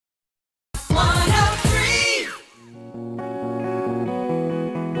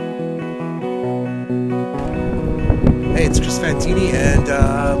it's Chris Fantini, and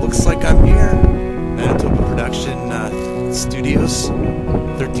looks like I'm here. Manitoba Production Studios,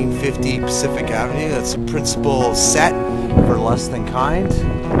 1350 Pacific Avenue. That's the principal set for Less Than Kind.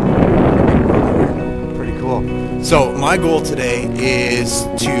 Pretty cool. So my goal today is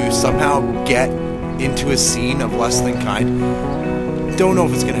to somehow get into a scene of Less Than Kind. Don't know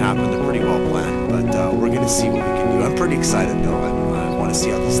if it's going to happen. They're pretty well planned, but we're going to see what we can do. I'm pretty excited though. I want to see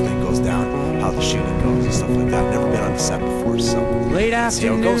how this thing goes down, how the shooting goes and stuff like that. Never been on the set before, so late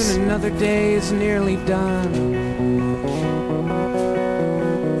afternoon, another day is nearly done.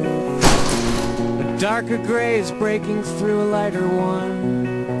 A darker gray is breaking through a lighter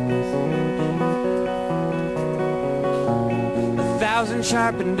one. 1,000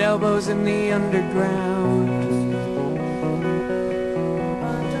 sharpened elbows in the underground.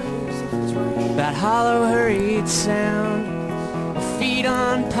 That hollow, hurried sound of feet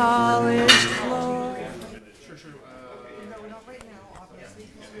on polished floor. Sure. No, not right now, obviously.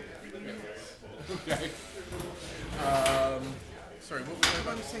 Okay. Sorry, what was I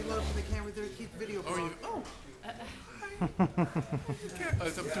about to say? Hello to the camera there, keep the video going. Oh! Hi.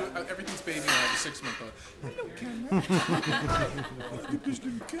 Everything's baby now, the 6-month-old. Hello, camera. Just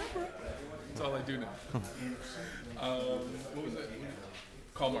give me camera. That's all I do now. What was it?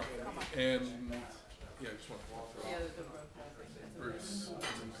 Call Mark. And yeah, just want to walk through. Bruce.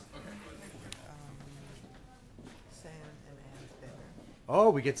 Okay. Sam and Anne's bedroom. Oh,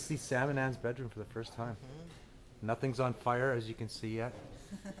 we get to see Sam and Anne's bedroom for the first time. Nothing's on fire, as you can see yet.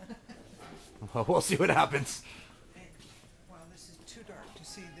 Well, we'll see what happens. Well, this is too dark to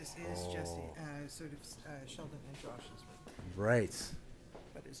see. This is just sort of Sheldon and Josh's room. Right.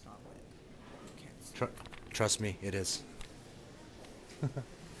 But it's not lit. You can't see. Trust me, it is. And I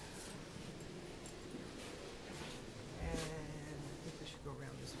think we should go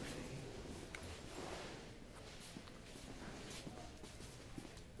around this way.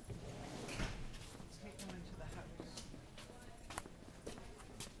 Let's take them into the house.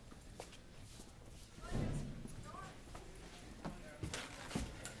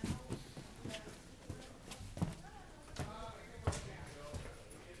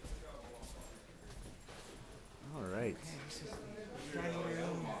 All right. Okay, this is dining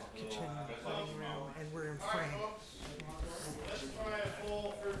room, kitchen, living room, and we're in frame. Let's try a full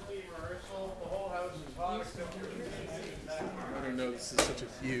first team rehearsal. The whole house is hot except for the I don't know, this is such a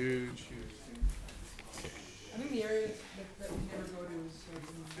huge thing. I think the area that we never go to is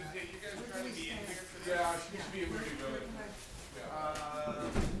Yeah, you guys are trying to be in here for this? Yeah, she should be able to go.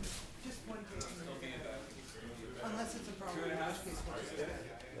 just one case. Unless it's a problem, in which case we'll just do it.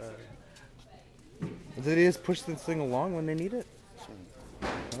 Did they just push this thing along when they need it?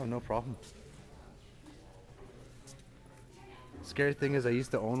 Oh, no problem. Scary thing is I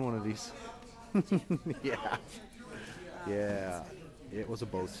used to own one of these. Yeah. Yeah. It was a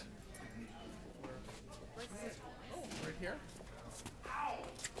boat. Right here?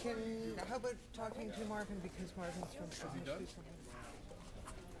 How about talking to Marvin, because Marvin's from Scotland.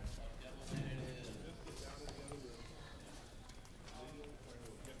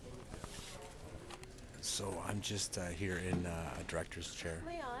 So I'm just here in a director's chair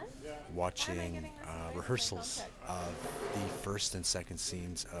watching rehearsals of the first and second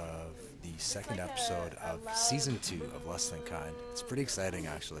scenes of the second episode of season 2 of Less Than Kind. It's pretty exciting,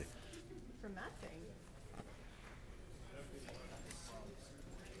 actually. From that thing.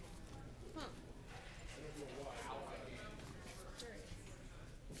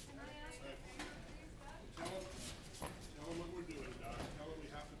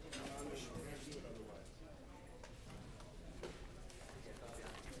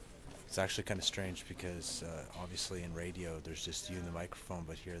 It's actually kind of strange because obviously in radio there's just you and the microphone,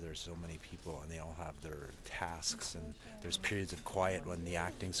 but here there's so many people and they all have their tasks, and there's periods of quiet when the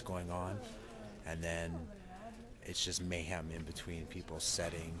acting's going on, and then it's just mayhem in between people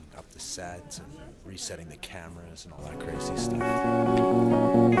setting up the set and resetting the cameras and all that crazy stuff.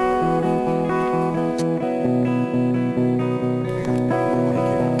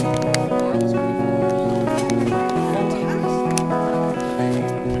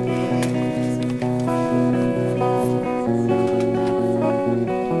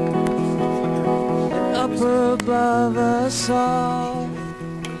 Above us all,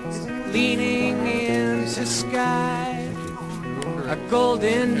 leaning into sky, a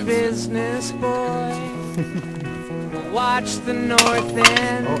golden business boy. Watch the north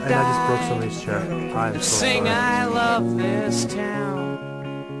end Oh, and I just broke somebody's chair. I'm so sing sorry. I love this town.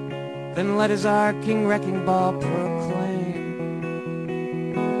 Then let his arcing wrecking ball proclaim,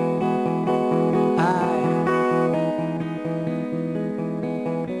 I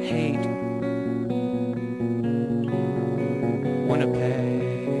hate Winnipeg.